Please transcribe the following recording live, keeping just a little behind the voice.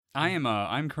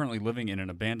I'm currently living in an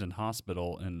abandoned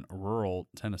hospital in rural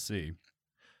Tennessee.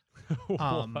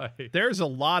 There's a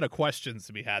lot of questions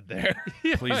to be had there.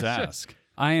 Please ask.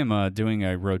 I am doing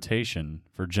a rotation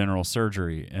for general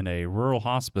surgery in a rural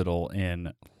hospital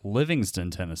in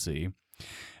Livingston, Tennessee.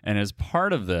 And as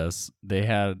part of this, they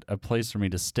had a place for me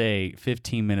to stay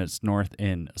 15 minutes north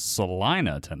in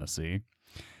Salina, Tennessee.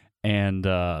 And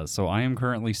so I am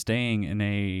currently staying in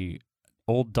a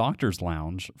old doctor's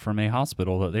lounge from a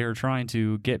hospital that they are trying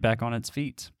to get back on its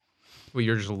feet. Well,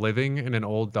 you're just living in an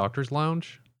old doctor's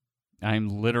lounge? I'm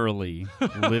literally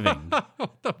living.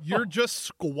 You're just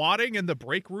squatting in the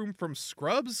break room from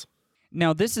Scrubs?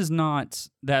 Now, this is not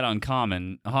that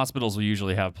uncommon. Hospitals will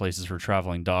usually have places for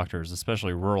traveling doctors,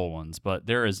 especially rural ones, but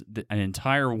there is an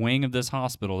entire wing of this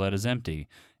hospital that is empty,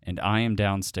 and I am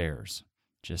downstairs,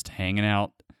 just hanging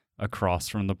out across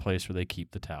from the place where they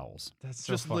keep the towels. That's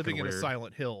so Just living weird. in a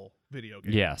Silent Hill video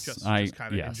game. Yes, Just I-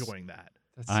 kind of yes. enjoying that.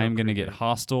 That's so I'm going to get creepy.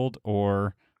 hosteled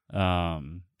or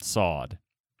sawed,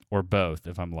 or both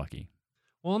if I'm lucky.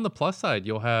 Well, on the plus side,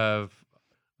 you'll have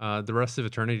the rest of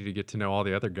eternity to get to know all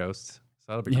the other ghosts. So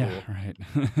that'll be Yeah, cool.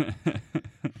 right.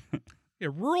 Yeah,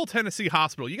 rural Tennessee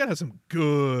hospital. You got to have some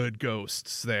good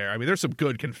ghosts there. I mean, there's some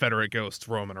good Confederate ghosts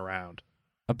roaming around.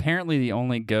 Apparently, the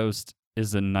only ghost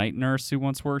is a night nurse who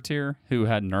once worked here who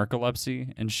had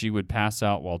narcolepsy, and she would pass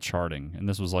out while charting. And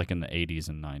this was like in the 80s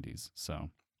and 90s. So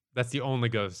That's the only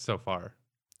ghost so far.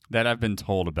 that I've been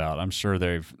told about. I'm sure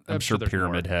I'm sure there's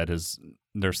Pyramid more. Head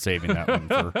they're saving that one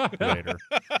for later.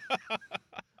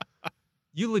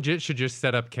 You legit should just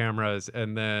set up cameras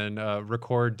and then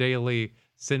record daily.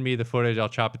 Send me the footage. I'll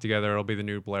chop it together. It'll be the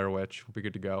new Blair Witch. We'll be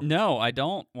good to go. No, I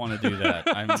don't want to do that.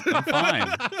 I'm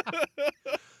fine.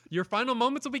 Your final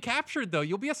moments will be captured, though.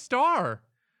 You'll be a star.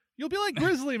 You'll be like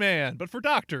Grizzly Man, but for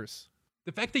doctors.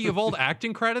 The fact that you have old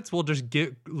acting credits will just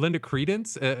lend a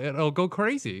credence. It'll go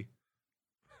crazy.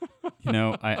 You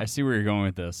know, I see where you're going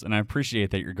with this, and I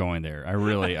appreciate that you're going there. I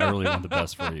really want the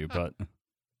best for you. But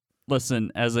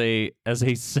listen, as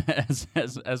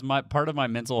my part of my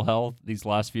mental health, these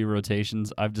last few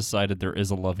rotations, I've decided there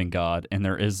is a loving God, and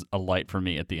there is a light for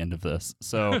me at the end of this.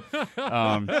 So,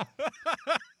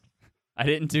 I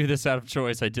didn't do this out of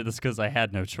choice. I did this because I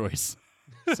had no choice.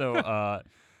 So,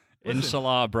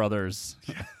 inshallah, brothers.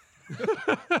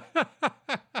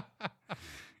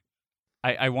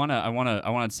 I want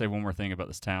to say one more thing about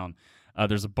this town.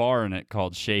 There's a bar in it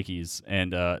called Shakey's,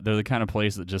 and they're the kind of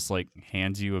place that just like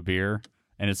hands you a beer,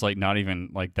 and it's like not even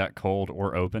like that cold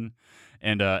or open,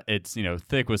 and it's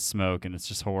thick with smoke, and it's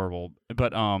just horrible.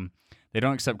 But they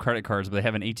don't accept credit cards, but they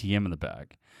have an ATM in the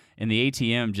back, and the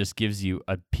ATM just gives you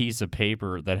a piece of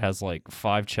paper that has like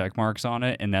 5 check marks on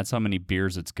it, and that's how many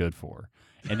beers it's good for.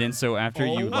 And then so after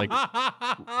you like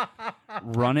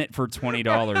run it for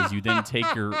 $20, you then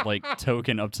take your like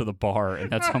token up to the bar, and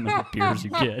that's how many beers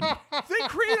you get. They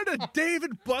created a Dave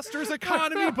and Buster's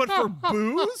economy, but for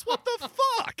booze? What the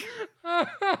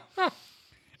fuck?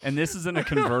 And this is in a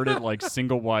converted like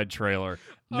single wide trailer.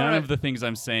 None right. of the things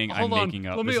I'm saying Hold I'm on. making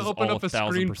up. Let me This is open all up a 1000%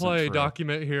 screenplay true.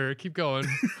 document here. Keep going.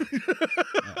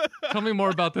 Tell me more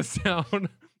about this town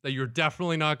that you're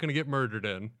definitely not going to get murdered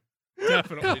in.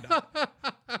 Definitely not.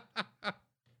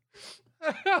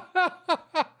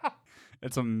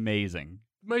 It's amazing.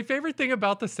 My favorite thing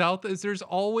about the South is there's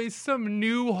always some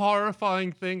new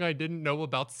horrifying thing I didn't know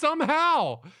about.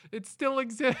 Somehow, it still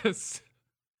exists.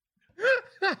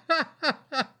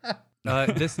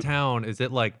 This town, is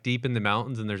it like deep in the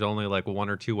mountains and there's only like 1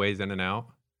 or 2 ways in and out?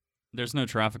 There's no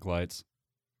traffic lights.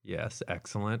 Yes,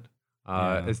 excellent.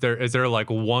 Yeah. Is there like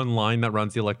one line that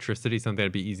runs the electricity, something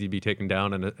that'd be easy to be taken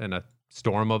down in a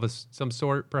storm of some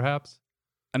sort, perhaps?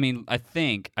 I mean, I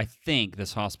think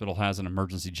this hospital has an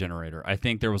emergency generator. I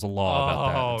think there was a law about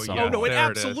that. Oh, at some yeah. Oh, no, point. it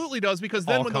There it is. absolutely does, because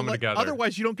then All when coming together.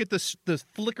 otherwise you don't get the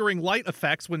flickering light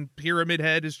effects when Pyramid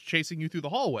Head is chasing you through the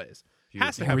hallways.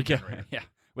 Has to There have we a go. generator. Yeah.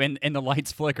 And the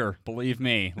lights flicker, believe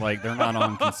me. Like, they're not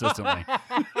on consistently.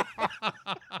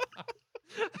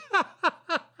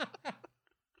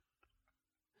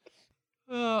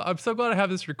 I'm so glad I have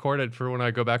this recorded for when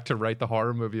I go back to write the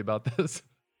horror movie about this.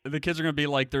 The kids are going to be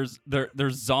like, there's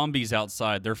zombies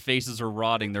outside. Their faces are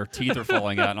rotting. Their teeth are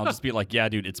falling out. And I'll just be like, yeah,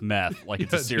 dude, it's meth. Like,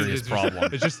 it's a serious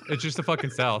problem. It's just the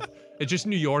fucking South. It's just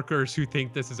New Yorkers who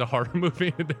think this is a horror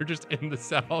movie and they're just in the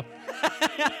South.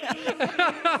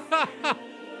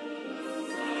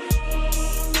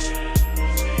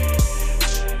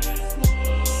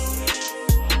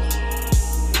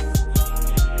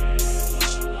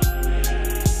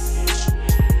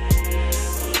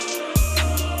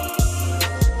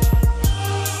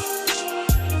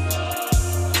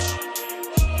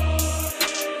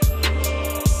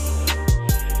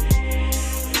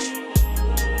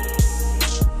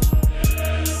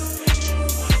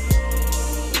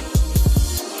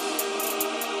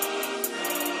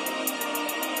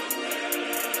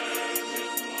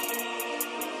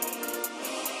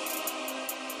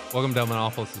 Welcome to Dumb and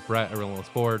Awful. This is Brett at Relentless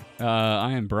Board.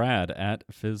 I am Brad at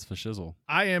Fizz for Shizzle.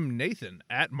 I am Nathan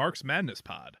at Mark's Madness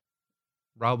Pod.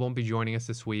 Rob won't be joining us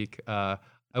this week. I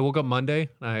woke up Monday.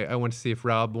 I went to see if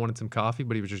Rob wanted some coffee,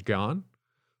 but he was just gone.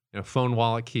 Phone,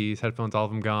 wallet, keys, headphones, all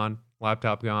of them gone.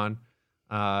 Laptop gone.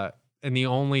 And the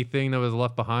only thing that was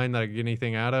left behind that I could get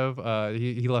anything out of,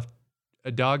 he left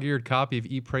a dog-eared copy of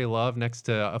Eat, Pray, Love next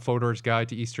to a Fodor's Guide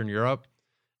to Eastern Europe.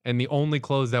 And the only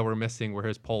clothes that were missing were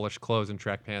his Polish clothes and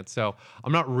track pants. So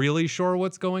I'm not really sure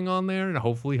what's going on there, and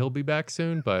hopefully he'll be back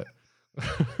soon, but...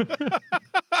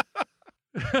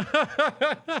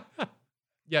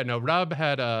 Yeah, no, Rob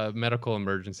had a medical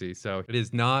emergency, so it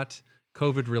is not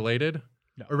COVID related.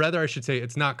 No. Or rather, I should say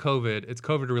it's not COVID. It's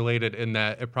COVID related in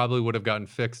that it probably would have gotten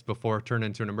fixed before it turned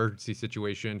into an emergency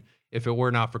situation if it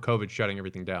were not for COVID shutting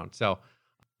everything down. So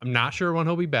I'm not sure when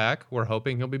he'll be back. We're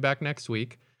hoping he'll be back next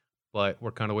week, but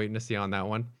we're kind of waiting to see on that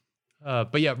one.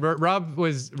 But yeah, Rob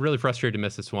was really frustrated to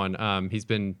miss this one. He's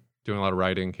been doing a lot of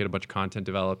writing. He had a bunch of content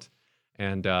developed.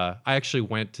 And I actually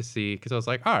went to see, because I was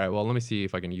like, all right, well, let me see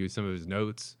if I can use some of his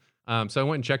notes. So I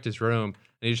went and checked his room,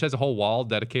 and he just has a whole wall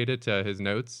dedicated to his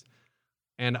notes.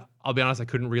 And I'll be honest, I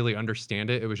couldn't really understand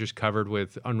it. It was just covered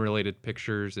with unrelated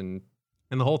pictures, and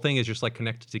the whole thing is just like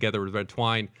connected together with red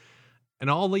twine. And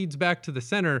all leads back to the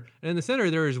center. And in the center,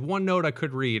 there is one note I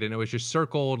could read, and it was just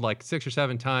circled like 6 or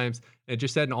 7 times. And it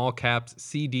just said in all caps,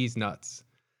 CD's nuts.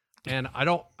 And I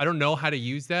don't know how to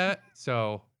use that,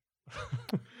 so...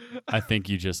 I think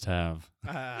you just have.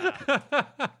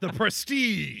 The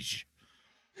prestige.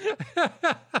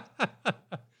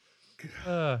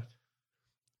 But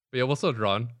yeah, we'll still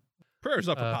draw on. Prayers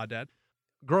up for Pod Dad.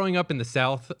 Growing up in the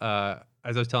South, as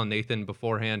I was telling Nathan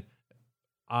beforehand,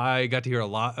 I got to hear a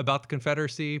lot about the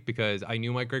Confederacy because I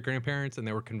knew my great-grandparents and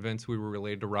they were convinced we were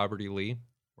related to Robert E. Lee.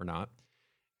 We're not.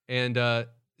 And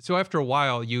so after a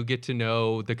while, you get to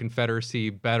know the Confederacy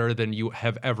better than you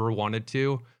have ever wanted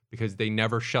to, because they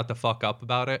never shut the fuck up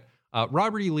about it.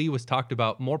 Robert E. Lee was talked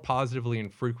about more positively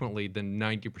and frequently than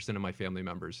 90% of my family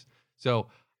members. So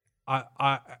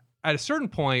I at a certain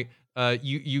point,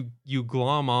 you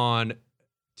glom on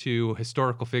to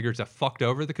historical figures that fucked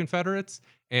over the Confederates,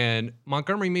 and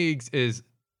Montgomery Meigs is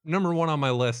number 1 on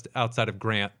my list outside of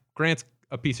Grant. Grant's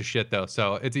a piece of shit, though,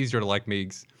 so it's easier to like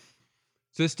Meigs.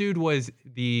 So this dude was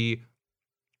the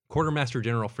quartermaster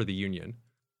general for the Union.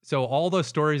 So all those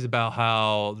stories about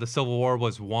how the Civil War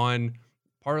was won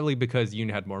partly because the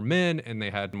Union had more men and they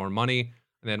had more money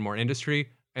and they had more industry,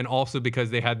 and also because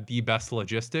they had the best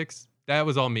logistics, that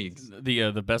was all Meigs.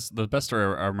 The best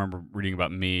story I remember reading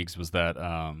about Meigs was that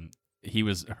he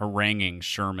was haranguing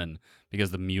Sherman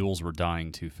because the mules were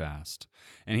dying too fast.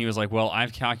 And he was like, well,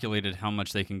 I've calculated how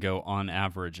much they can go on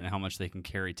average and how much they can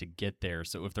carry to get there.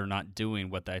 So if they're not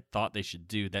doing what I thought they should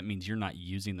do, that means you're not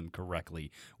using them correctly,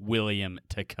 William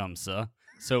Tecumseh.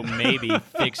 So maybe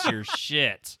fix your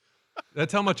shit.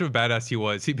 That's how much of a badass he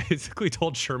was. He basically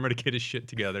told Sherman to get his shit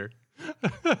together.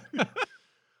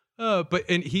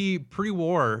 And he,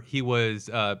 pre-war, he was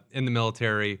in the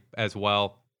military as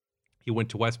well. He went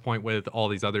to West Point with all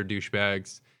these other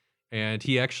douchebags, and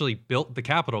he actually built the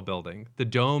Capitol building, the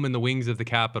dome and the wings of the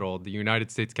Capitol, the United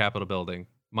States Capitol building.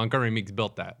 Montgomery Meigs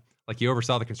built that. Like, he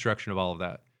oversaw the construction of all of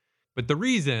that. But the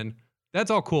reason, that's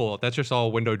all cool. That's just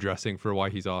all window dressing for why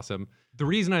he's awesome. The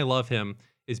reason I love him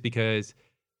is because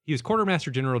he was quartermaster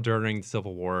general during the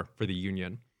Civil War for the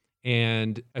Union.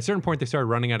 And at a certain point, they started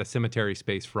running out of cemetery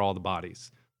space for all the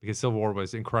bodies because Civil War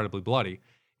was incredibly bloody.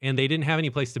 And they didn't have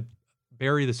any place to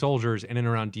bury the soldiers in and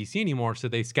around DC anymore, so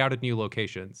they scouted new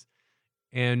locations.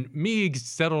 And Meigs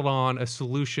settled on a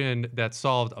solution that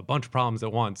solved a bunch of problems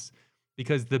at once,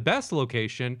 because the best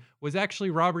location was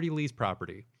actually Robert E. Lee's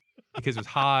property, because it was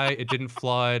high, it didn't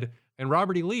flood, and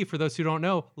Robert E. Lee, for those who don't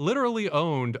know, literally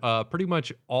owned pretty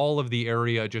much all of the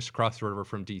area just across the river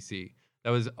from DC.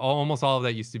 That was almost all of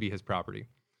that used to be his property.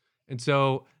 And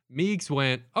so Meigs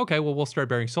went, okay, well, we'll start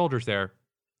burying soldiers there.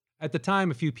 At the time,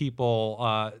 a few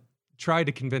people tried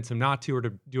to convince him not to, or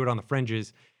to do it on the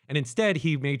fringes. And instead,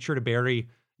 he made sure to bury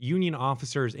Union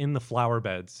officers in the flower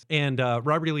beds. And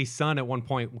Robert E. Lee's son at one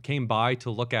point came by to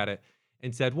look at it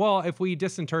and said, well, if we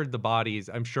disinterred the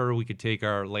bodies, I'm sure we could take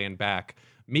our land back.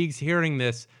 Meigs, hearing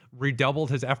this, redoubled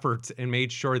his efforts and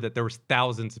made sure that there was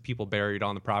thousands of people buried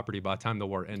on the property by the time the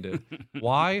war ended.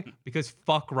 Why? Because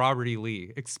fuck Robert E.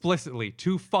 Lee. Explicitly,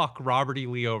 to fuck Robert E.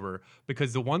 Lee over.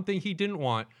 Because the one thing he didn't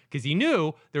want, because he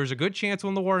knew there was a good chance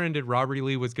when the war ended, Robert E.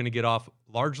 Lee was going to get off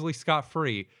largely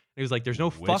scot-free. And he was like, there's no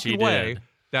fucking way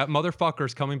that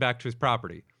motherfucker's coming back to his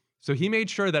property. So he made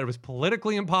sure that it was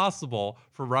politically impossible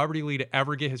for Robert E. Lee to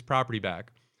ever get his property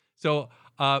back. So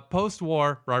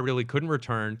post-war, Robert E. Lee couldn't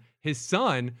return. His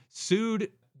son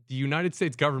sued the United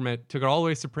States government, took it all the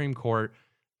way to Supreme Court,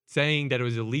 saying that it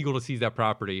was illegal to seize that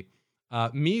property.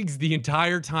 Meigs the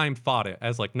entire time fought it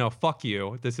as like, no, fuck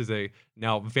you. This is a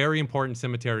now very important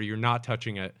cemetery. You're not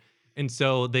touching it. And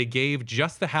so they gave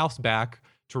just the house back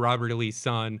to Robert E. Lee's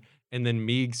son. And then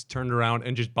Meigs turned around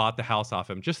and just bought the house off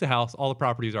him. Just the house. All the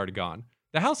property is already gone.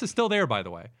 The house is still there, by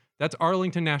the way. That's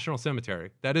Arlington National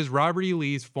Cemetery. That is Robert E.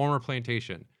 Lee's former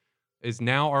plantation. Is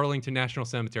now Arlington National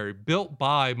Cemetery, built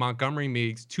by Montgomery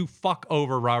Meigs to fuck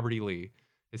over Robert E. Lee.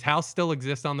 His house still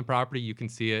exists on the property. You can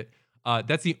see it.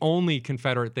 That's the only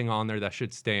Confederate thing on there that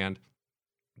should stand.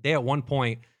 They, at one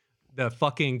point, the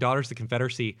fucking Daughters of the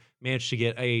Confederacy managed to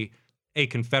get a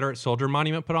Confederate soldier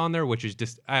monument put on there, which is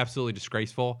just absolutely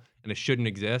disgraceful, and it shouldn't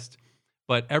exist.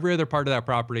 But every other part of that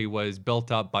property was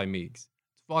built up by Meigs.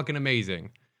 It's fucking amazing.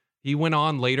 He went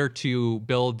on later to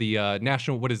build the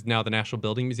what is now the National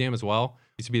Building Museum as well.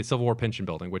 It used to be the Civil War Pension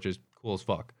Building, which is cool as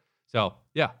fuck. So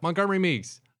yeah, Montgomery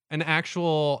Meigs, an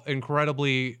actual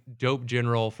incredibly dope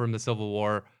general from the Civil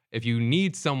War. If you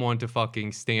need someone to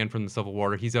fucking stand from the Civil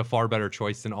War, he's a far better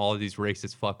choice than all of these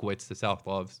racist fuckwits the South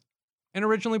loves. And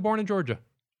originally born in Georgia.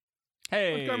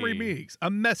 Hey, Montgomery Meigs, a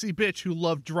messy bitch who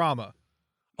loved drama.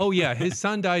 Oh yeah, his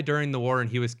son died during the war, and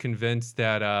he was convinced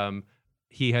that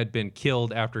he had been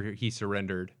killed after he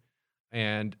surrendered.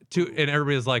 And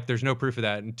everybody was like, "There's no proof of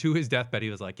that." And to his deathbed, he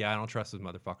was like, "Yeah, I don't trust those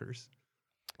motherfuckers."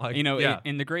 Like,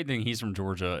 and the great thing, he's from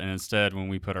Georgia, and instead, when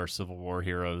we put our Civil War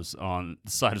heroes on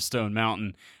the side of Stone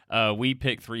Mountain, we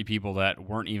picked 3 people that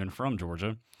weren't even from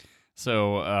Georgia.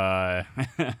 So,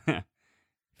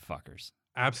 fuckers.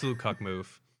 Absolute cuck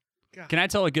move. God. Can I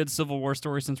tell a good Civil War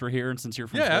story since we're here and since you're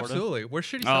from Florida? Absolutely. We're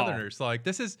shitty Southerners. Like,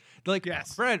 this is like,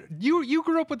 Yes. Brad, you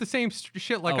grew up with the same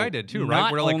shit like I did too, right?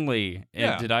 Not We're like, only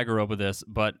did I grow up with this,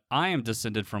 but I am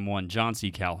descended from one John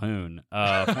C. Calhoun,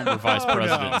 former vice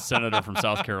president and senator from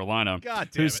South Carolina, God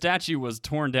damn whose it. statue was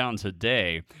torn down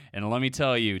today. And let me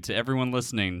tell you, to everyone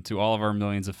listening, to all of our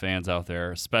millions of fans out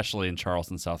there, especially in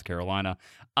Charleston, South Carolina,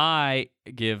 I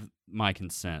give my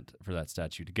consent for that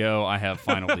statue to go. I have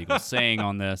final legal saying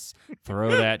on this.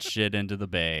 Throw that shit into the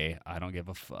bay. I don't give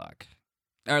a fuck.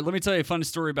 All right, let me tell you a funny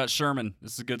story about Sherman.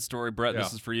 This is a good story. Brett,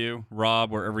 This is for you. Rob,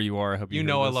 wherever you are, I hope you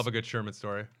know heard I this. love a good Sherman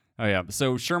story. Oh, yeah.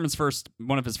 So Sherman's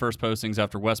one of his first postings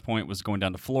after West Point was going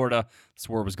down to Florida. This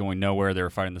war was going nowhere. They were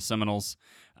fighting the Seminoles.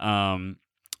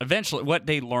 Eventually, what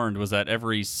they learned was that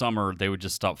every summer they would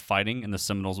just stop fighting, and the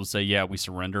Seminoles would say, "Yeah, we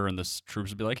surrender," and the troops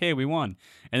would be like, "Hey, we won."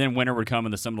 And then winter would come,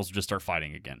 and the Seminoles would just start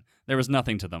fighting again. There was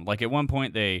nothing to them. Like at one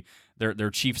point, their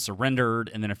chief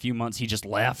surrendered, and then a few months he just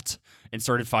left and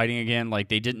started fighting again. Like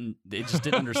they just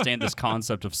didn't understand this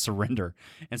concept of surrender.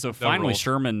 And so finally,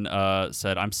 Sherman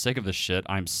said, "I'm sick of this shit.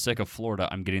 I'm sick of Florida.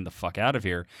 I'm getting the fuck out of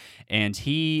here," and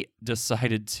he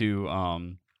decided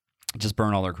to just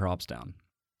burn all their crops down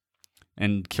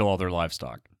and kill all their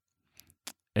livestock.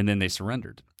 And then they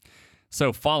surrendered.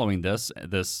 So following this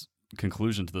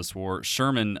conclusion to this war,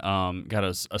 Sherman got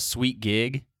a sweet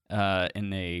gig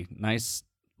in a nice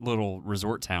little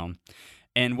resort town.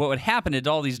 And what would happen is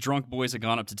all these drunk boys had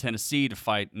gone up to Tennessee to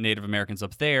fight Native Americans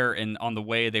up there, and on the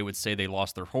way they would say they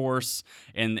lost their horse,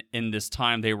 and in this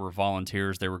time they were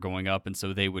volunteers, they were going up, and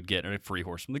so they would get a free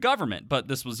horse from the government. But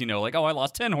this was, like, "Oh, I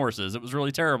lost 10 horses. It was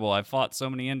really terrible. I fought so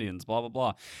many Indians, blah, blah,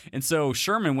 blah." And so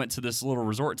Sherman went to this little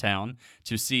resort town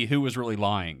to see who was really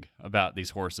lying about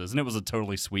these horses, and it was a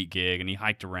totally sweet gig, and he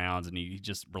hiked around, and he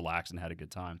just relaxed and had a good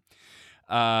time.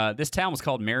 This town was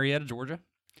called Marietta, Georgia.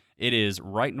 It is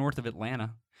right north of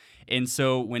Atlanta. And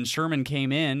so when Sherman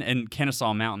came in, and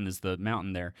Kennesaw Mountain is the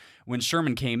mountain there, when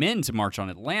Sherman came in to march on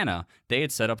Atlanta, they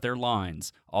had set up their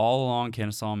lines all along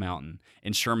Kennesaw Mountain.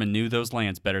 And Sherman knew those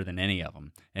lands better than any of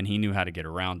them, and he knew how to get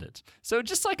around it. So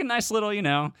just like a nice little,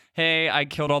 hey, I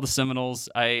killed all the Seminoles.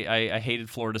 I hated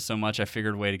Florida so much, I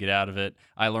figured a way to get out of it.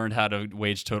 I learned how to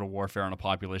wage total warfare on a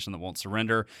population that won't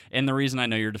surrender. And the reason I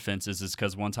know your defenses is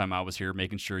because one time I was here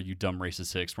making sure you dumb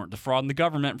racist hicks weren't defrauding the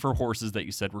government for horses that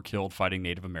you said were killed fighting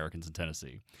Native Americans in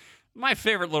Tennessee. My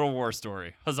favorite little war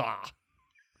story. Huzzah!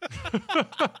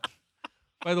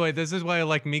 By the way, this is why I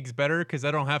like Meigs better, because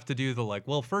I don't have to do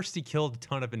the first he killed a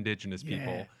ton of indigenous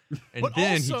people, and But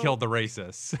then also, he killed the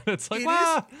racists. It's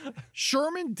like,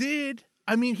 Sherman did.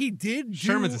 I mean, he did do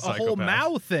Sherman's a a whole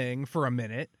psychopath. Mao thing for a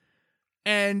minute,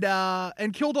 and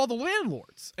killed all the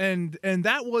landlords, and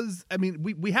that was. I mean,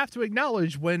 we have to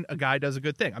acknowledge when a guy does a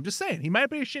good thing. I'm just saying, he might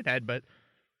be a shithead, but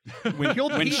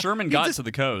When Sherman got to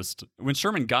the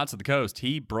coast,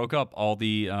 he broke up all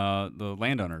the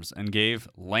landowners and gave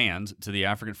land to the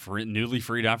newly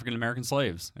freed African American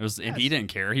slaves. And he didn't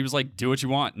care. He was like, "Do what you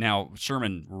want." Now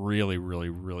Sherman really, really,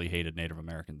 really hated Native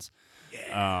Americans.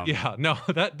 No,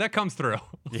 that comes through.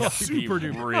 Yeah, Super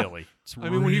duper. Really. I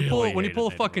mean, when you pull a Native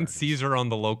fucking Americans. Caesar on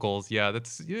the locals,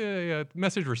 that's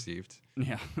message received.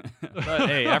 Yeah, but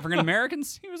hey, African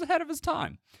Americans, he was ahead of his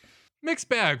time. Mixed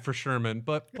bag for Sherman,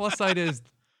 but plus side is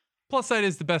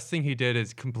the best thing he did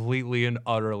is completely and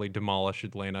utterly demolish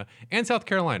Atlanta and South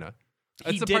Carolina.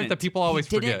 That's the part that people always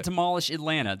He forget. didn't demolish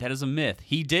Atlanta. That is a myth.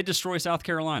 He did destroy South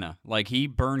Carolina. Like, he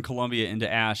burned Columbia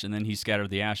into ash, and then he scattered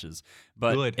the ashes.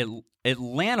 But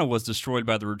Atlanta was destroyed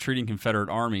by the retreating Confederate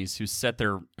armies who set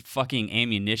their fucking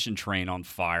ammunition train on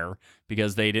fire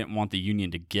because they didn't want the Union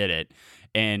to get it.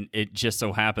 And it just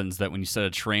so happens that when you set a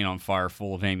train on fire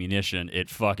full of ammunition, it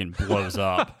fucking blows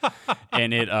up.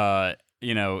 And it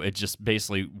just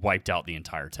basically wiped out the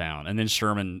entire town. And then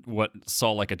Sherman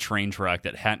saw like a train track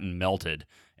that hadn't melted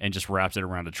and just wrapped it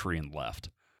around a tree and left.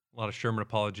 A lot of Sherman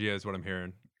apologia is what I'm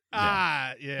hearing.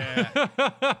 Yeah.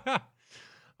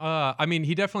 I mean,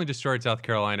 he definitely destroyed South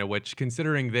Carolina, which,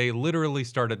 considering they literally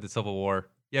started the Civil War,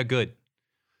 good.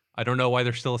 I don't know why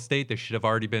they're still a state. They should have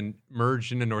already been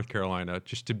merged into North Carolina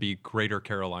just to be Greater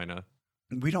Carolina.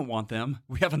 We don't want them.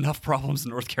 We have enough problems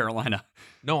in North Carolina.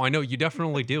 No, I know you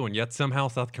definitely do, and yet somehow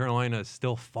South Carolina is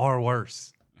still far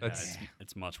worse. It's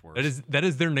much worse. That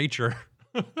is their nature.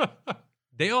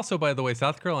 They also, by the way,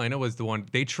 South Carolina was the one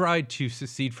they tried to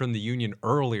secede from the Union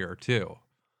earlier too.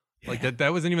 Like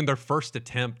that wasn't even their first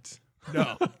attempt.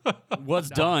 No. Was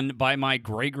done by my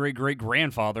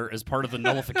great-great-great-grandfather as part of the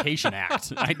Nullification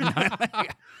Act.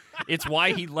 It's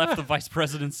why he left the vice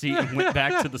presidency and went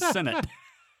back to the Senate.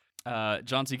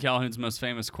 John C. Calhoun's most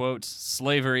famous quote: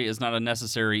 "Slavery is not a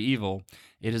necessary evil;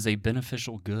 it is a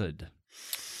beneficial good."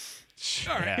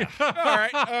 All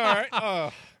right.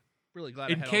 Oh, really glad.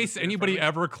 In case anybody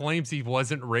ever claims he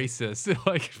wasn't racist,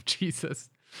 like Jesus.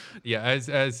 Yeah,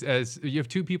 as you have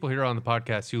two people here on the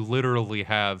podcast who literally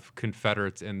have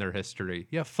Confederates in their history.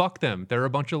 Yeah, fuck them. They're a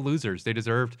bunch of losers.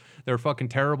 They're fucking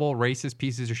terrible, racist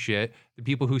pieces of shit. The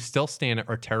people who still stand it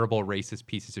are terrible, racist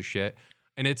pieces of shit.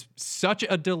 And it's such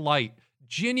a delight,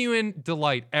 genuine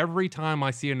delight, every time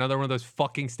I see another one of those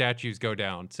fucking statues go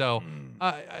down. So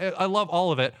I love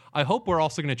all of it. I hope we're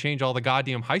also going to change all the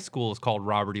goddamn high schools called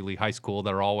Robert E. Lee High School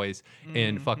that are always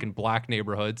in fucking black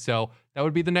neighborhoods. So that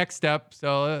would be the next step.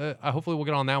 So hopefully we'll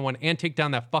get on that one and take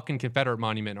down that fucking Confederate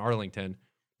monument in Arlington.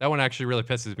 That one actually really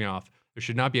pisses me off. There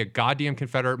should not be a goddamn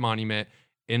Confederate monument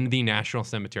in the National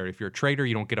Cemetery. If you're a traitor,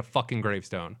 you don't get a fucking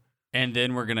gravestone. And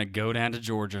then we're going to go down to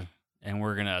Georgia. And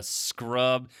we're going to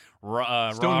scrub Stone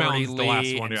Robert E. Mountain's the last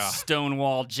Lee one, and yeah.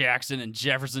 Stonewall Jackson and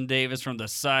Jefferson Davis from the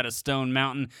side of Stone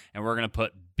Mountain. And we're going to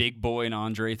put Big Boy and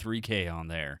Andre 3K on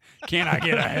there. Can I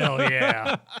get a hell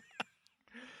yeah?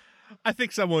 I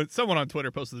think someone on Twitter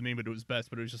posted the meme, but it was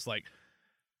best, but it was just like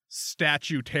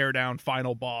statue tear down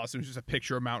final boss. It was just a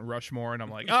picture of Mount Rushmore. And I'm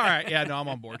like, all right, yeah, no, I'm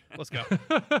on board. Let's go.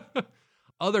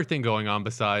 Other thing going on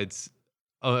besides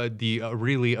the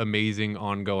really amazing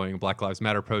ongoing Black Lives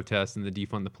Matter protests and the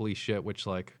defund the police shit, which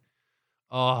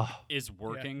is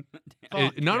working.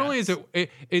 Not only is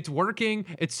it's working,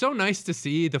 it's so nice to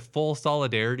see the full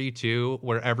solidarity too,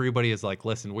 where everybody is like,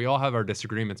 listen, we all have our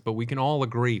disagreements, but we can all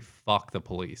agree, fuck the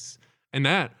police. And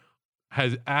that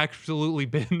has absolutely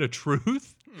been the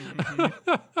truth.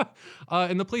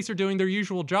 And the police are doing their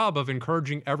usual job of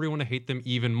encouraging everyone to hate them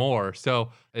even more.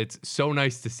 So it's so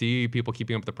nice to see people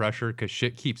keeping up the pressure because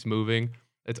shit keeps moving.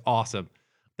 It's awesome.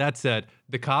 That said,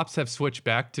 the cops have switched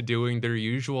back to doing their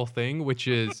usual thing, which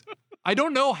is, I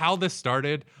don't know how this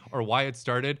started or why it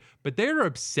started, but they're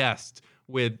obsessed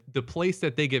with the place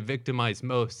that they get victimized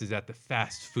most is at the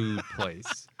fast food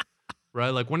place, right?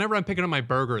 Like whenever I'm picking up my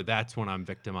burger, that's when I'm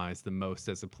victimized the most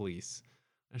as a police.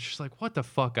 It's just like, what the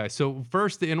fuck, guys? So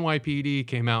first, the NYPD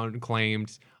came out and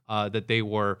claimed that they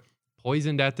were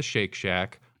poisoned at the Shake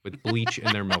Shack with bleach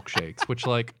in their milkshakes, which,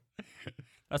 like...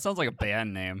 That sounds like a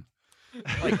band name.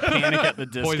 Like Panic at the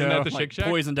Disco. Poisoned at the Shake Shack?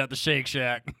 Poisoned at the Shake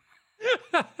Shack.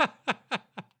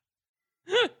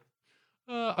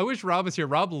 I wish Rob was here.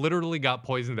 Rob literally got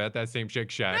poisoned at that same Shake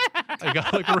Shack. I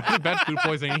got like a really bad food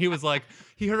poisoning. He was like,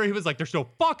 he was like, there's no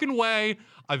fucking way.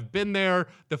 I've been there.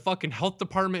 The fucking health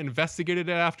department investigated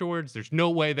it afterwards. There's no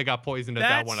way they got poisoned at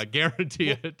that one. I guarantee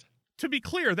it. To be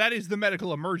clear, that is the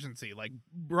medical emergency. Like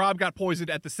Rob got poisoned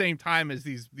at the same time as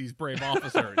these brave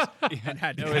officers.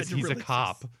 And he's a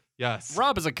cop. Yes.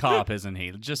 Rob is a cop, isn't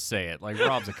he? Just say it. Like,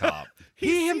 Rob's a cop.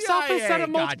 He himself has said it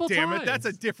multiple God damn times. it, that's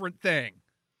a different thing.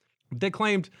 They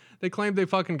claimed they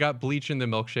fucking got bleach in the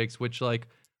milkshakes, which like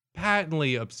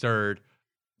patently absurd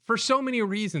for so many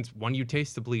reasons. One, you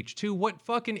taste the bleach. Two, what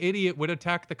fucking idiot would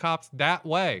attack the cops that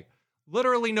way?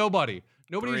 Literally nobody.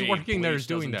 Nobody who's working there is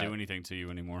doing that. Doesn't do anything to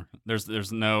you anymore.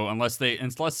 There's no unless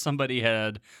somebody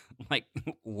had like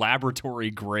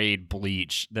laboratory grade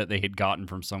bleach that they had gotten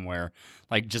from somewhere.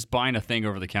 Like just buying a thing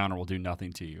over the counter will do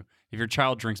nothing to you. If your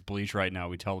child drinks bleach right now,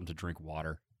 we tell them to drink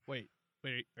water. Wait. Are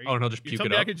you, Oh, and he'll just you puke tell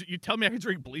it me up. You tell me I can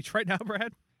drink bleach right now,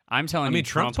 Brad? I'm telling you,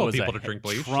 Trump told was people to drink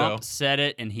bleach. Trump So. said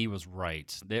it, and he was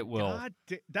right. It will.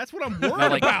 That's what I'm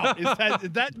worried like- about. Is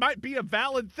that might be a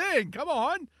valid thing? Come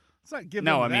on, let's not give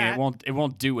No, them I mean that. it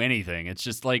won't do anything. It's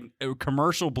just like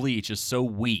commercial bleach is so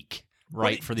weak,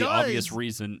 right? it For the obvious does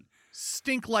reason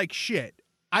Stink like shit.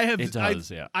 I have. it does.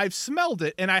 Yeah. I've smelled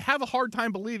it, and I have a hard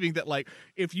time believing that, like,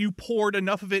 if you poured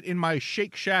enough of it in my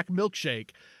Shake Shack milkshake,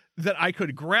 that I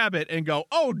could grab it and go,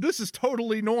 "Oh, this is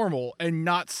totally normal," and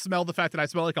not smell the fact that I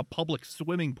smell like a public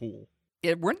swimming pool.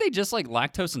 Weren't they just like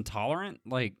lactose intolerant?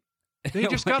 Like They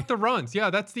just got the runs. Yeah,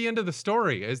 that's the end of the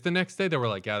story. Is the next day they were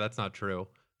like, yeah, that's not true.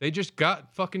 They just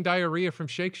got fucking diarrhea from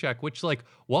Shake Shack, which like,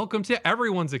 welcome to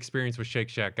everyone's experience with Shake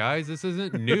Shack, guys. This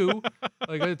isn't new.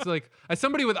 Like, it's like, as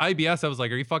somebody with IBS, I was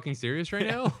like, are you fucking serious right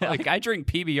now? like I drink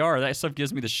PBR. That stuff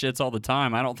gives me the shits all the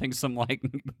time. I don't think some like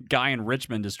guy in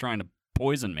Richmond is trying to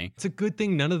poison me. It's a good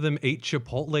thing none of them ate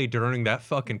Chipotle during that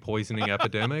fucking poisoning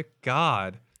epidemic.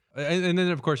 God. And then,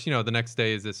 of course, the next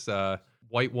day is this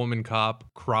white woman cop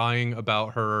crying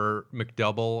about her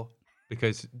McDouble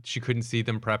because she couldn't see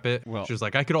them prep it. Well- She was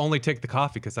like, I could only take the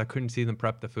coffee because I couldn't see them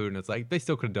prep the food. And it's like, they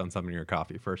still could have done something in your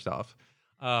coffee, first off.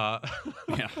 Yeah,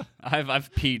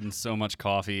 I've peed in so much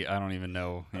coffee. I don't even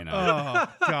know. Oh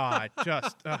God,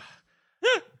 just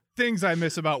things I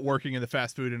miss about working in the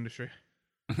fast food industry.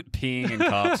 Peeing in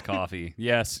cops' coffee.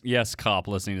 Yes, cop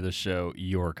listening to this show,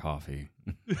 your coffee.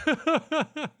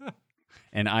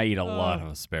 And I eat a lot of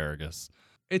asparagus.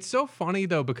 It's so funny,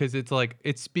 though, because it's like,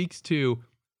 it speaks to,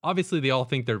 obviously, they all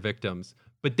think they're victims,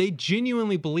 but they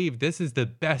genuinely believe this is the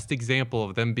best example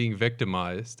of them being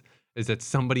victimized, is that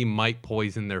somebody might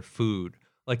poison their food.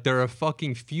 Like they're a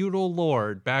fucking feudal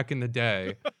lord back in the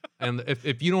day. And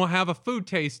if you don't have a food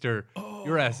taster,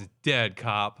 your ass is dead,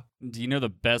 cop. Do you know the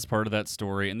best part of that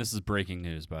story? And this is breaking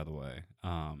news, by the way.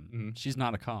 Mhm. She's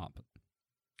not a cop.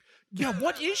 Yeah,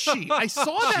 what is she? I saw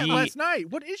that She- last night.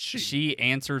 What is she? She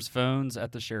answers phones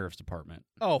at the sheriff's department.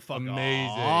 Oh, fuck Amazing.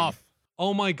 off.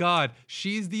 Oh my God,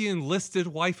 she's the enlisted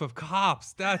wife of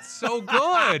cops. That's so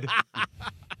good.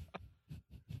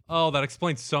 Oh, that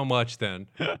explains so much then.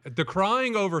 The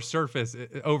crying over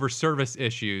service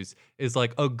issues is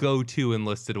like a go-to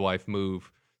enlisted wife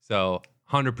move. So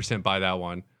 100% buy that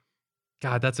one.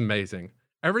 God, that's amazing.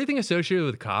 Everything associated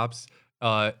with cops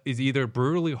is either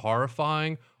brutally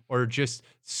horrifying or just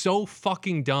so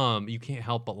fucking dumb you can't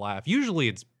help but laugh.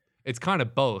 Usually it's kind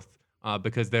of both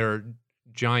because they're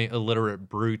giant illiterate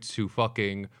brutes who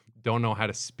fucking don't know how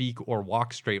to speak or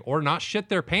walk straight or not shit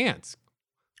their pants.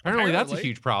 Apparently that's a Apparently.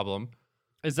 huge problem.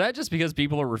 Is that just because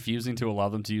people are refusing to allow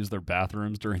them to use their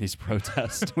bathrooms during these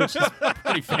protests, which is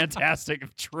pretty fantastic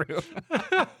if true?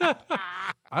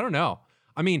 I don't know.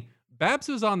 I mean, Babs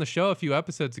was on the show a few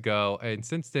episodes ago, and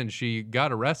since then she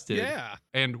got arrested. Yeah.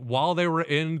 And while they were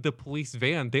in the police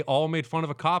van, they all made fun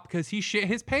of a cop because he shit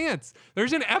his pants.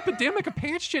 There's an epidemic of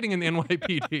pants shitting in the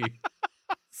NYPD.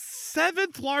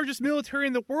 7th largest military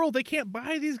in the world. They can't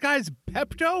buy these guys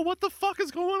Pepto. What the fuck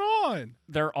is going on?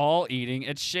 They're all eating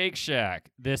at Shake Shack.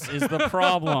 This is the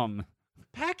problem.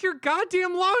 Pack your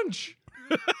goddamn lunch.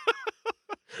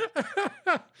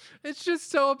 It's just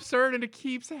so absurd, and it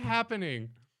keeps happening.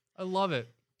 I love it.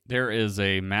 There is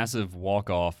a massive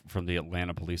walk-off from the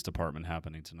Atlanta Police Department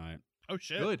happening tonight. Oh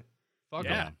shit. Good. Fuck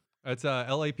Yeah. 'em. It's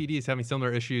LAPD is having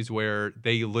similar issues where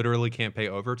they literally can't pay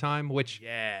overtime, which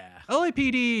Yeah.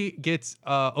 LAPD gets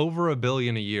over $1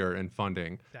 billion a year in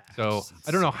funding. So That's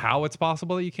I don't know how it's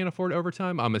possible that you can't afford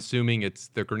overtime. I'm assuming it's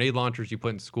the grenade launchers you put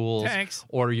in schools, Tanks.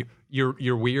 or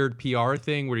your weird PR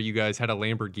thing where you guys had a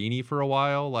Lamborghini for a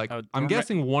while. Like Oh, I'm don't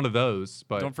guessing one of those.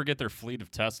 But Don't forget their fleet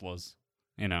of Teslas.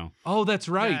 oh, that's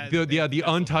right. Yeah, The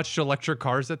untouched electric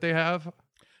cars that they have.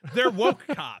 They're woke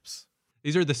cops.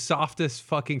 These are the softest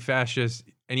fucking fascists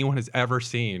anyone has ever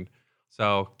seen.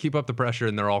 So keep up the pressure,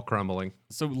 and they're all crumbling.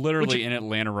 So literally in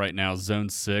Atlanta right now, Zone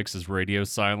 6 is radio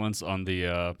silence on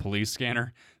the police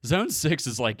scanner. Zone 6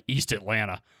 is like East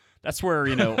Atlanta. That's where,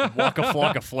 Waka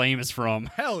Flocka Flame is from.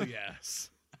 Hell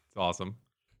yes. It's awesome.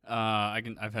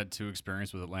 I've had two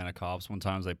experiences with Atlanta cops. One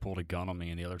time they pulled a gun on me,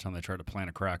 and the other time they tried to plant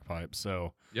a crack pipe.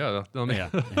 So Yeah, I mean,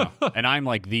 yeah. And I'm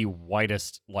like the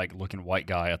whitest, like looking white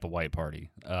guy at the white party.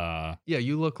 yeah,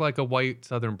 you look like a white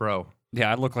Southern bro. Yeah,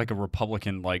 I look like a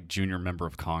Republican, like junior member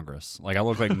of Congress. Like I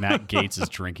look like Matt Gaetz'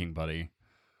 drinking buddy.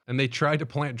 And they tried to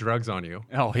plant drugs on you.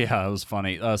 Oh yeah, it was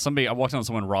funny. I walked on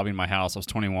someone robbing my house. I was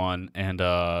 21, and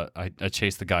I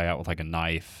chased the guy out with like a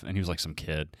knife, and he was like some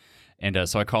kid. And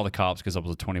so I called the cops because I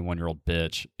was a 21-year-old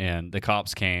bitch, and the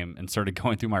cops came and started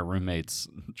going through my roommate's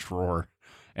drawer,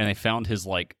 and they found his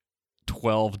like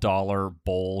 $12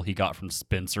 bowl he got from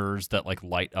Spencer's that like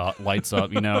lights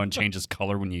up, and changes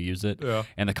color when you use it. Yeah.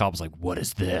 And the cop was like, "What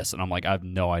is this?" And I'm like, "I have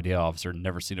no idea, officer.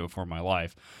 Never seen it before in my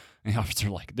life." And the officer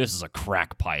like, "This is a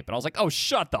crack pipe." And I was like, "Oh,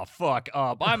 shut the fuck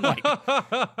up.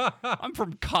 I'm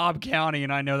from Cobb County,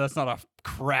 and I know that's not a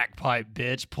crack pipe,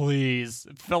 bitch. Please."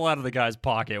 It fell out of the guy's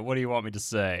pocket. What do you want me to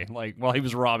say? Like, while he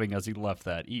was robbing us, he left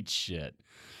that. Eat shit.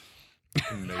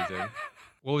 Amazing.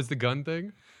 What was the gun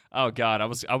thing? Oh God, I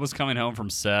was coming home from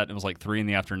set. It was like 3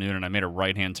 p.m, and I made a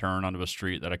right-hand turn onto a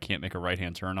street that I can't make a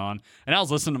right-hand turn on. And I was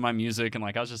listening to my music, and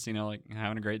like I was just like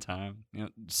having a great time,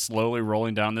 slowly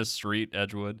rolling down this street,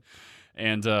 Edgewood.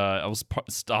 And I was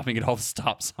stopping at all the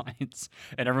stop signs,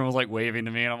 and everyone was like waving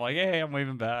to me, and I'm like, "Hey," I'm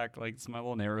waving back, like it's my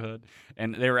little neighborhood.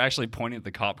 And they were actually pointing at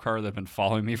the cop car that had been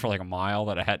following me for like a mile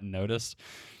that I hadn't noticed.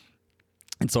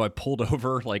 And so I pulled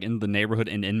over like in the neighborhood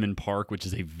in Inman Park, which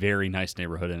is a very nice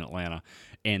neighborhood in Atlanta.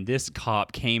 And this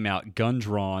cop came out, gun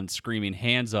drawn, screaming,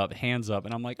 hands up, hands up.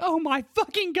 And I'm like, "Oh my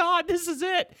fucking God, this is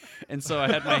it." And so I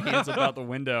had my hands up out the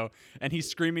window, and he's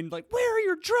screaming like, "Where are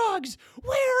your drugs?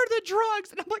 Where are the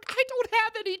drugs?" And I'm like, "I don't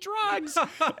have any drugs."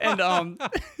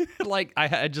 And like I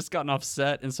had just gotten off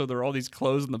set, and so there were all these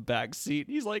clothes in the back seat.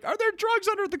 And he's like, "Are there drugs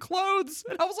under the clothes?"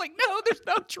 And I was like, "No, there's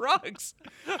no drugs."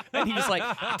 And he was like,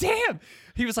 "Damn."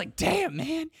 He was like, "Damn,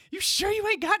 man, you sure you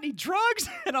ain't got any drugs?"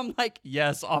 And I'm like,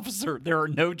 "Yes, officer, there are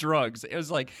no drugs." It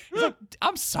was like, he's like,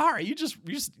 "I'm sorry, you just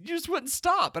wouldn't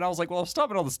stop." And I was like, "Well, I'm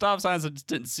stopping all the stop signs. I just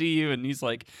didn't see you." And he's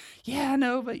like, "Yeah, I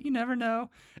know, but you never know."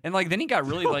 And like then he got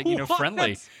really like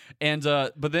friendly. And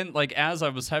but then like as I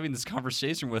was having this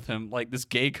conversation with him, like this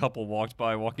gay couple walked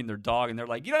by walking their dog, and they're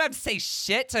like, "You don't have to say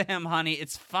shit to him, honey.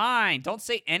 It's fine. Don't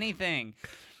say anything."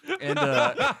 And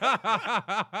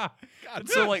God,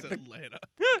 so, like, Atlanta.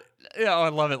 yeah, I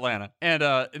love Atlanta. And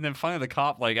then finally the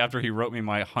cop, like after he wrote me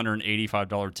my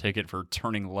 $185 ticket for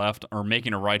turning left or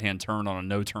making a right-hand turn on a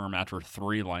no turn after a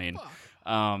 3-lane,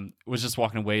 was just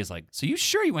walking away. He's like, "So you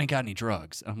sure you ain't got any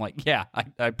drugs?" And I'm like, "Yeah,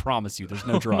 I promise you, there's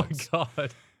no drugs." Oh my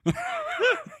God.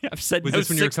 I've said Was no this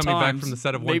when you were 6 coming back times, from the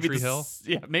set of One maybe Tree Hill?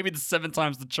 Yeah, maybe the 7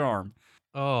 times the charm.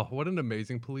 Oh, what an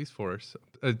amazing police force.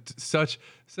 Such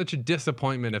a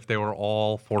disappointment if they were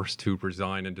all forced to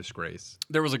resign in disgrace.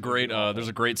 There was a great there's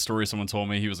a great story someone told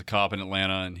me. He was a cop in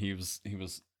Atlanta, and he was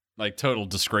like total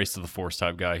disgrace to the force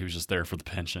type guy. He was just there for the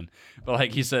pension. But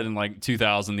like he said in like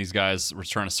 2000, these guys were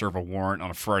trying to serve a warrant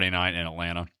on a Friday night in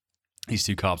Atlanta. These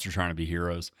 2 cops were trying to be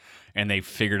heroes, and they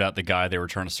figured out the guy they were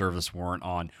trying to serve this warrant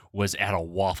on was at a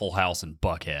Waffle House in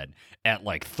Buckhead at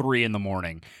like 3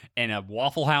 a.m. And a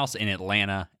Waffle House in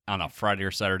Atlanta on a Friday or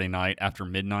Saturday night after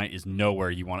midnight is nowhere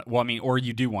you want to. Well, I mean, or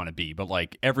you do want to be, but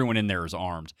like everyone in there is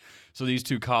armed. So these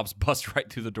 2 cops bust right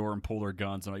through the door and pull their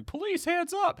guns and like, "Police,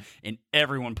 hands up!" And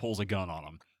everyone pulls a gun on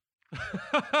them.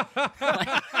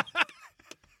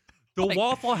 The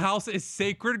Waffle House is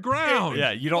sacred ground.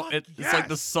 Yeah, you don't. It's like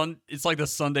It's like the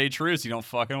Sunday truce. You don't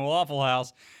fucking Waffle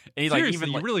House. And Seriously, like, even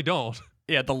you like, really don't.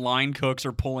 yeah, the line cooks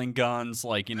are pulling guns,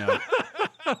 like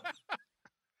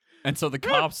And so the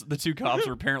 2 cops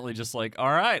are apparently just like, "All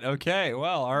right, okay,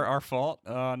 well, our fault.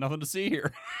 Nothing to see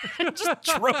here." And just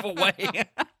drove away.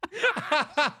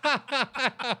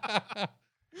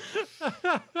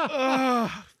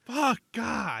 Fuck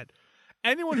God.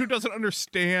 Anyone who doesn't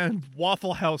understand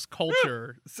Waffle House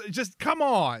culture, just come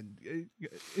on,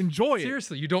 enjoy it.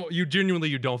 Seriously, you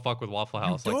genuinely don't fuck with Waffle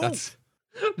House. Like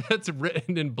that's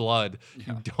written in blood.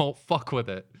 Yeah. You don't fuck with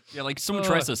it. Yeah, like someone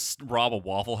tries to rob a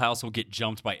Waffle House, will get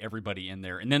jumped by everybody in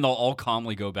there, and then they'll all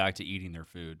calmly go back to eating their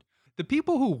food. The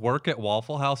people who work at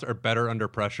Waffle House are better under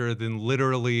pressure than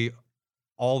literally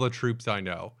all the troops I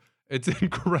know. It's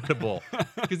incredible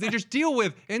because they just deal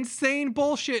with insane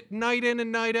bullshit night in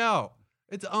and night out.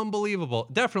 It's unbelievable.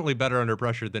 Definitely better under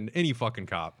pressure than any fucking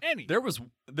cop. There was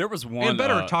one And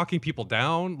better at talking people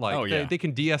down. Like they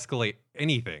can de-escalate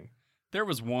anything. There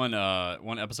was one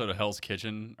episode of Hell's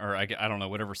Kitchen, or I don't know,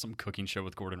 whatever, some cooking show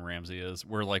with Gordon Ramsay is,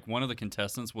 where like one of the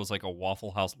contestants was like a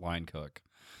Waffle House line cook,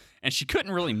 and she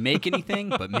couldn't really make anything,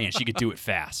 but man, she could do it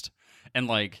fast. And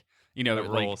like You know, That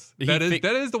like rolls. he That fi-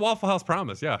 is the Waffle House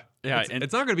promise. Yeah. Yeah,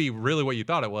 It's not going to be really what you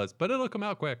thought it was, but it'll come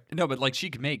out quick. No, but like she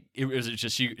could make it was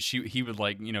just he would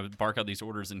like, you know, bark out these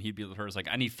orders and he'd be with her like,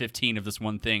 I need 15 of this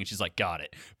one thing. And she's like, got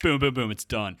it. Boom, boom, boom, it's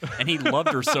done. And he loved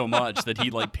her so much that he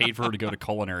like paid for her to go to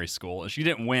culinary school. And she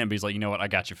didn't win, but he's like, you know what, I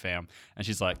got you, fam. And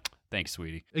she's like, thanks,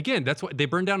 sweetie. Again, that's what they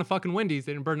burned down a fucking Wendy's.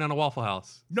 They didn't burn down a Waffle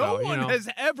House. No So, one you know. has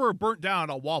ever burnt down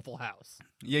a Waffle House.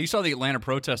 Yeah, you saw the Atlanta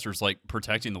protesters like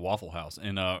protecting the Waffle House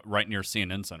in right near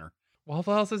CNN Center.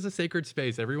 Waffle House is a sacred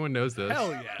space. Everyone knows this.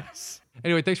 Hell yes.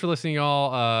 Anyway, thanks for listening,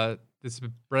 y'all. This is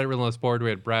Brad at Relentless Board. We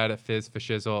had Brad at Fizz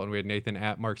Fashizzle, and we had Nathan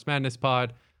at Mark's Madness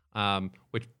Pod,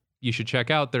 which you should check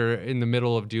out. They're in the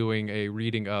middle of doing a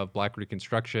reading of Black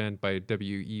Reconstruction by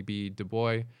W.E.B. Du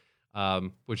Bois,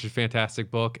 which is a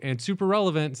fantastic book and super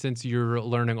relevant since you're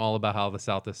learning all about how the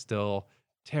South is still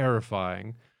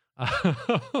terrifying.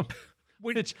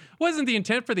 Which wasn't the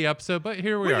intent for the episode, but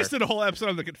here we We are. just did a whole episode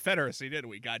on the Confederacy, didn't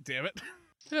we? God damn it.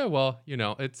 Yeah, well, you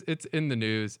know, it's in the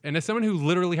news. And as someone who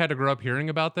literally had to grow up hearing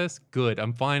about this, good.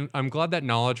 I'm fine. I'm glad that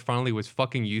knowledge finally was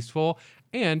fucking useful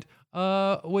and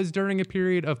was during a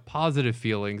period of positive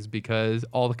feelings because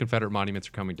all the Confederate monuments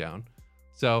are coming down.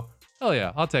 So, hell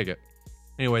yeah, I'll take it.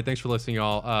 Anyway, thanks for listening,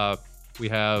 y'all. We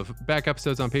have back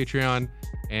episodes on Patreon,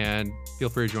 and feel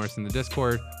free to join us in the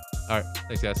Discord. All right,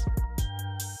 thanks, guys.